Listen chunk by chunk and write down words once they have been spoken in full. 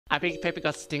I think Pippi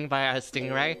got stung by a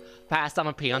stingray, but I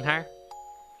someone pee on her.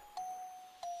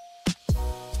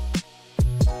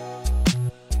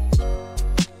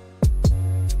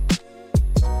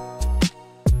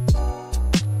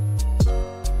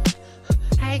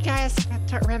 Hey guys,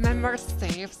 remember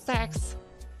safe sex?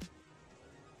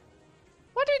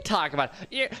 What are you talking about?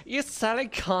 You selling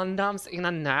condoms in a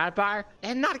nerd bar?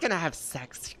 They're not gonna have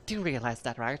sex. You do realize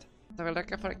that, right? So we're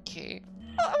looking for a key.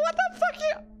 Oh, what the fuck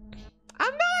you?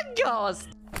 I'm not a ghost!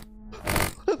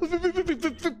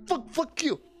 Fuck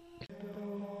you!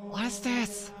 What is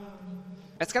this?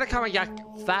 It's gonna come a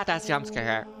fat ass jump scare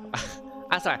here.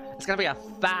 I'm sorry, it's gonna be a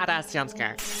fat ass jump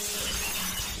scare.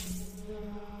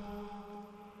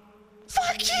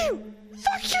 Fuck you!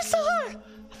 Fuck you so hard!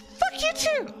 Fuck you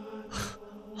too!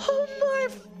 Oh my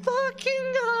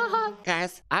fucking god!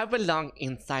 Guys, I belong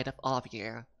inside of all of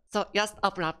you. So just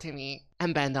open up to me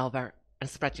and bend over and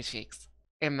spread your cheeks.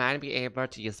 It might be able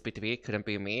to use B2B, couldn't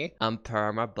be me. I'm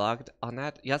perma bugged on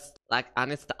it. Just like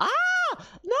honest. Ah!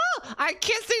 No! I'm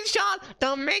kissing Sean!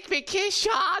 Don't make me kiss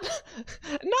Sean!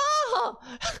 No!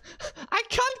 I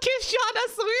can't kiss Sean,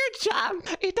 that's weird, Sean!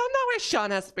 You don't know where Sean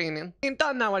has been. You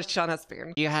don't know where Sean has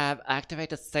been. You have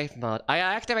activated safe mode. I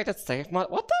activated safe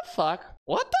mode. What the fuck?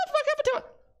 What the fuck happened to it?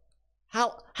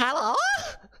 Hello?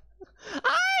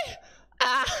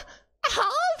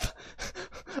 Help?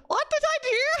 What did I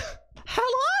do?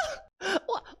 Hello?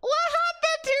 What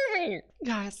happened to me?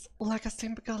 Guys, like a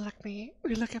simple girl like me,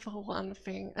 we're looking for one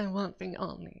thing and one thing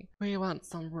only. We want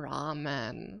some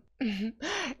ramen.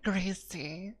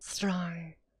 Greasy,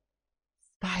 strong,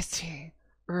 spicy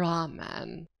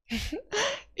ramen.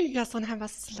 You guys wanna have a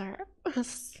slurp? A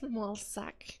small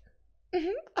sack?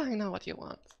 I know what you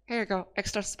want. Here you go,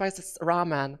 extra spicy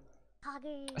ramen.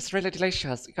 It's really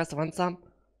delicious. You guys want some?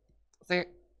 Say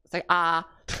ah.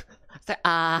 Say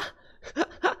ah.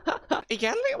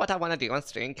 Usually what I want to do on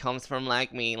stream comes from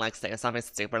like me like saying something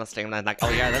stupid on stream like oh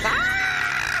yeah that's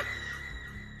ah!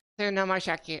 Say no more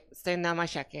Shaki. Say no more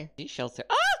Shaki. He shows it.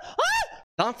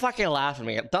 Don't fucking laugh at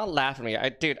me. Don't laugh at me.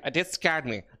 Dude, this scared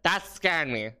me. That scared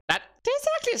me. This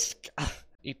actually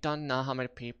you don't know how many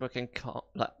people can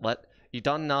what? You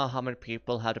don't know how many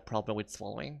people have the problem with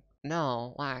swallowing?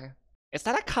 No, why? Is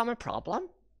that a common problem?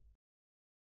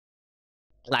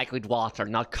 Like with water,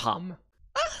 not cum.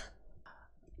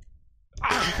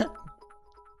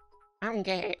 I'm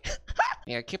gay.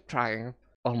 Yeah, keep trying.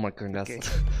 Oh my goodness. Okay.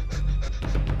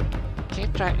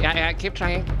 Keep trying. Yeah, keep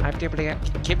trying. I'm deeply.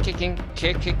 Keep kicking.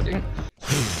 Keep kicking.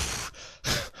 Is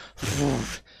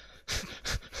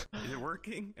it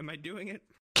working? Am I doing it?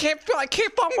 Keep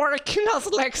on working those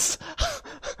legs.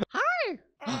 Hi.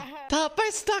 Toppa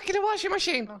is stuck in the washing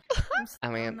machine. I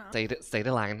mean, say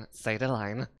the line. Say the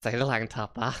line. Say the line,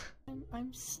 Toppa.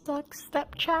 I'm stuck,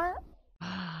 stepchat.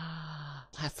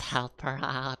 Let's help her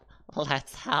out.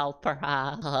 Let's help her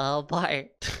out. Oh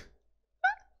boy.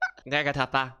 There you go,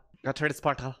 Toppa. Go through this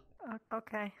portal.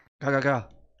 Okay. Go, go, go.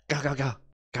 Go, go, go.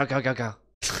 Go, go, go, go.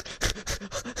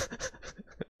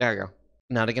 There you go.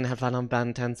 Now they're gonna have fun on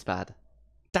Ben 10's bed.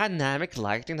 Dynamic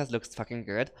lighting that looks fucking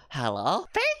good. Hello?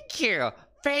 Thank you!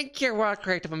 Thank you, World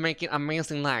Creator, for making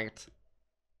amazing light.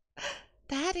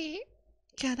 Daddy,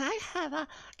 can I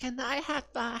have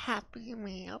a Happy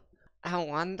Meal? I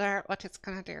wonder what it's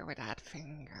gonna do with that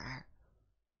finger.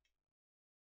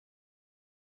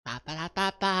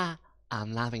 Ba-ba-da-ba-ba.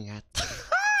 I'm loving it.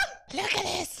 Look at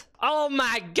this! Oh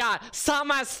my god!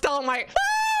 Someone stole my...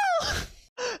 No!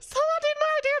 Someone did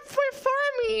my idea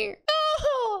before me!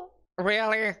 No!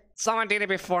 Really? Someone did it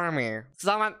before me.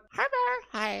 Someone... Hi there!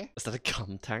 Hi. Is that a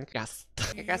cum tank? Yes.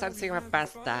 You guys are seeing my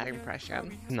best dad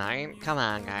impression. 9? Come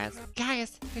on, guys.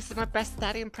 Guys, this is my best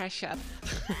dad impression.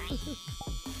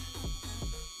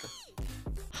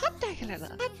 How dare you, little?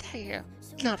 How dare you?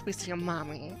 Not with your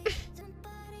mommy.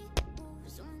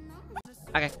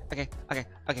 Okay. I'm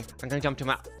gonna jump to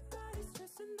my...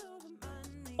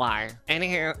 Why?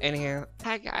 Anywho.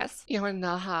 Hi guys, you wanna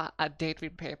know how a date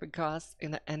with paper goes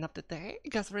in the end of the day? You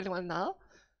guys really wanna know?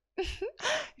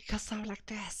 It goes something like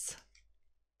this.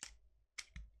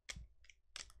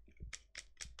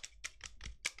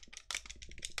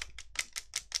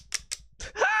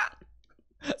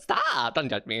 Stop! Don't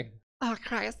judge me. Oh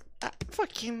Christ,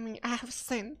 forgive me, I have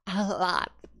sinned a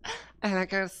lot. And I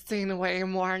can sin way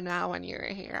more now when you're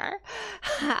here.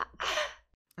 I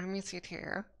miss you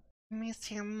too. I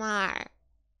miss you more.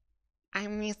 I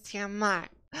miss you more.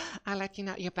 I'll let you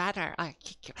know you're better. I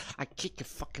kick your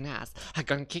fucking ass. I'm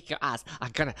gonna kick your ass.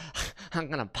 I'm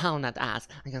gonna pound that ass.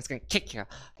 I'm just gonna kick you.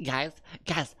 Guys,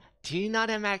 do you know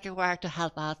the magic word to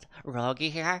help out Rogi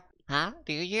here? Huh?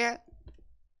 Do you?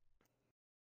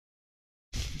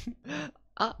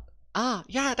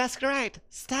 Yeah, that's great.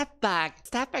 Step back.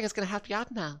 Step back is gonna help you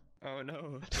out now. Oh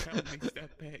no, help me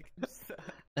step back.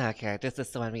 Okay, this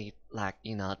is when we, like,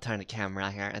 you know, turn the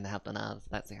camera here and help us.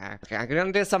 Let's see here. Okay, I'm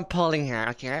gonna do some pulling here,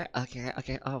 okay?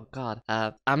 Okay. Oh, God.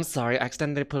 I'm sorry, I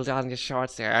accidentally pulled down your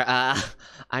shorts here. I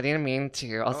didn't mean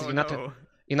to. Also, Oh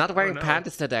you're not wearing no.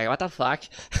 panties today. What the fuck?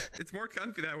 It's more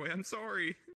comfy that way. I'm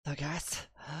sorry. So, guys.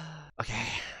 Okay,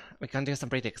 we're gonna do some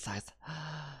breathing exercise.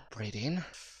 Breathe in.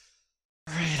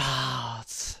 Breathe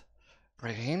out.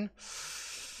 Breathe in.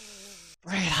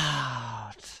 Breathe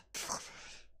out.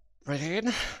 Breathe in.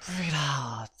 Breathe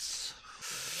out.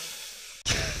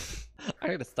 I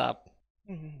need to stop.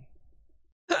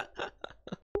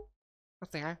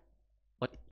 What's there?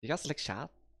 What? Did you just lick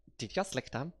shot? Did you just lick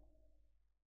them?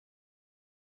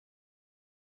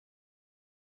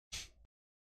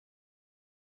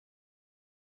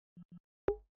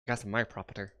 That's my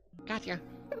property. Got ya.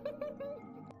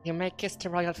 You may kiss the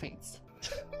royal face.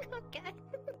 Okay.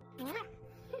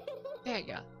 There you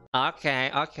go.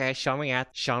 Okay, show me it.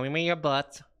 Show me your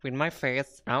butt with my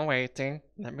face. I'm waiting.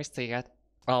 Let me see it.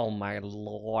 Oh my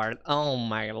lord. Oh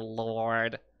my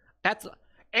lord. It's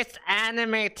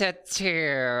animated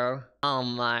too. Oh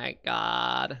my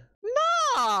god.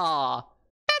 No!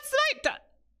 That's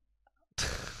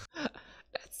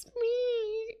that's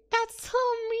me. That's so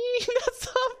mean. That's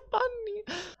so funny.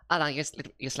 Oh no, you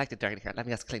like the dirty here. Let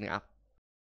me just clean it up.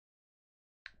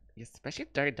 Especially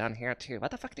dirty down here too.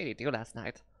 What the fuck did you do last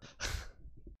night?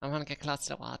 I wanna get close to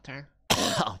the water.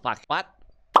 Oh fuck. What?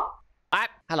 What?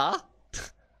 Hello?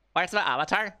 Where's my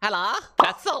avatar? Hello?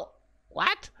 That's so...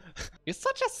 What? You're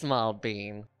such a small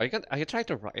bean. Are you trying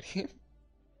to ride him?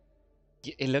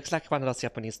 It looks like one of those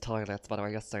Japanese toilets, what are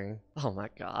you saying? Oh my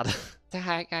god. So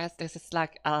hi guys, this is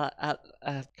like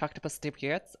Coctopus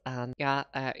debuts, and yeah,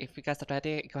 if you guys are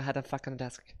ready, go ahead and fuck on the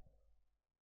desk.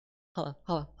 Hold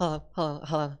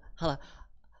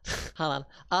on.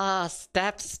 Ah,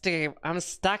 Step Steve, I'm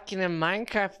stuck in a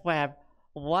Minecraft web.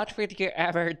 What would you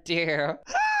ever do?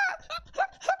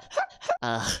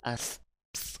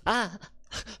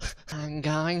 I'm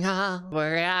going home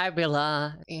where I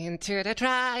belong, into the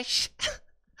trash.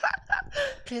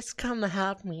 Please come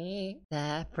help me,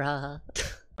 Deborah.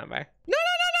 Remember? No!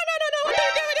 What are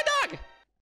you doing with the dog?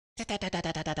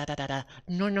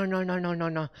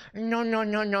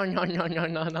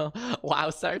 No.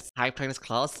 Wowzers. High plane is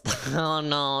closed. Oh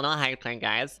no high plane,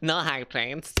 guys. No high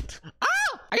planes. Oh!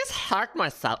 I just hurt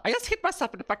myself. I just hit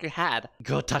myself in the fucking head.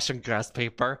 Go touch some grass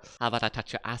paper. How about I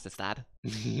touch your ass instead?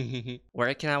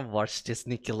 Where can I watch this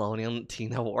Nickelodeon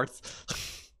Teen Awards?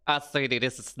 Sweetie,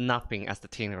 this is nothing as the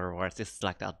Teen Awards. This is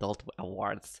like the adult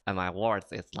awards. And my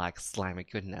awards is like slimy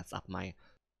goodness of my...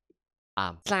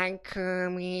 Slime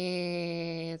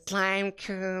Kumis. I like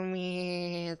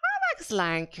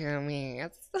slime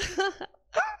Kumis.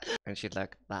 And she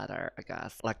look better, I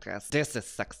guess. Like this. This is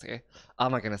sexy. Oh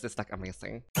my goodness, it's like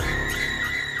amazing. I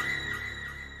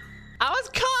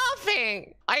was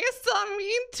coughing! Are you so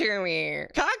mean to me?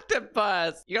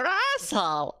 Coctopus, you're an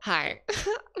asshole! Hi,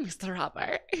 Mr.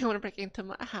 Robert, you wanna break into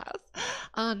my house?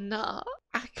 Oh no,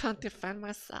 I can't defend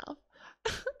myself.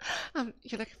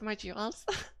 You looking for my jewels?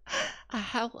 I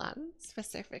have one,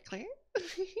 specifically.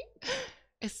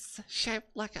 It's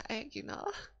shaped like an egg, you know?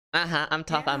 I'm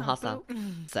tough, I'm wholesome.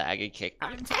 Saggy cake.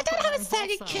 I don't have a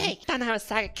saggy cake! I don't have a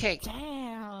saggy cake!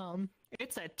 Damn.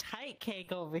 It's a tight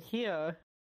cake over here.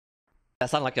 That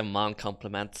sounds like a mom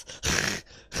compliment.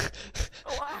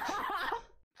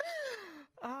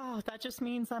 Oh, that just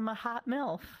means I'm a hot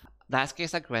MILF. Last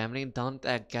case a gremlin, don't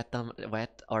get them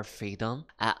wet or feed them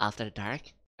after dark.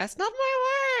 That's not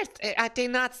my word! I did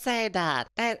not say that.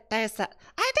 That's not my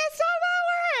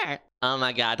word! Oh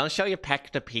my god, don't show your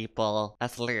peck to people.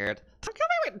 That's weird.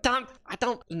 I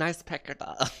don't nice pecker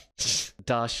though.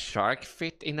 Does shark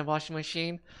fit in the washing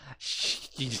machine?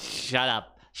 Shut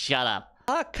up.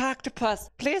 Oh, Coctopus,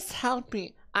 please help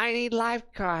me. I need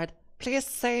lifeguard. Please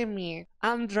save me.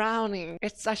 I'm drowning.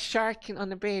 It's a shark on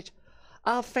the beach.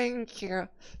 Oh, thank you.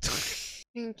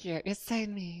 Thank you. You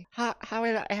saved me. How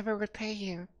will I ever repay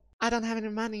you? I don't have any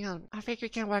money on. I think we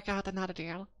can work out another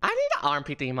deal. I need an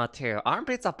armpit emote too.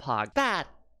 Armpits are pog. Bad.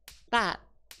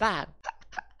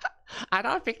 I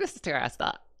don't think this is too ass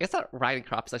though. It's a riding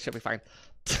crop, so it should be fine.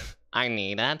 I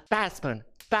need it. Bad spoon.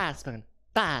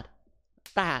 Bad.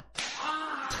 Ah!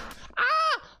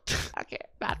 Okay,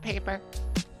 bad paper.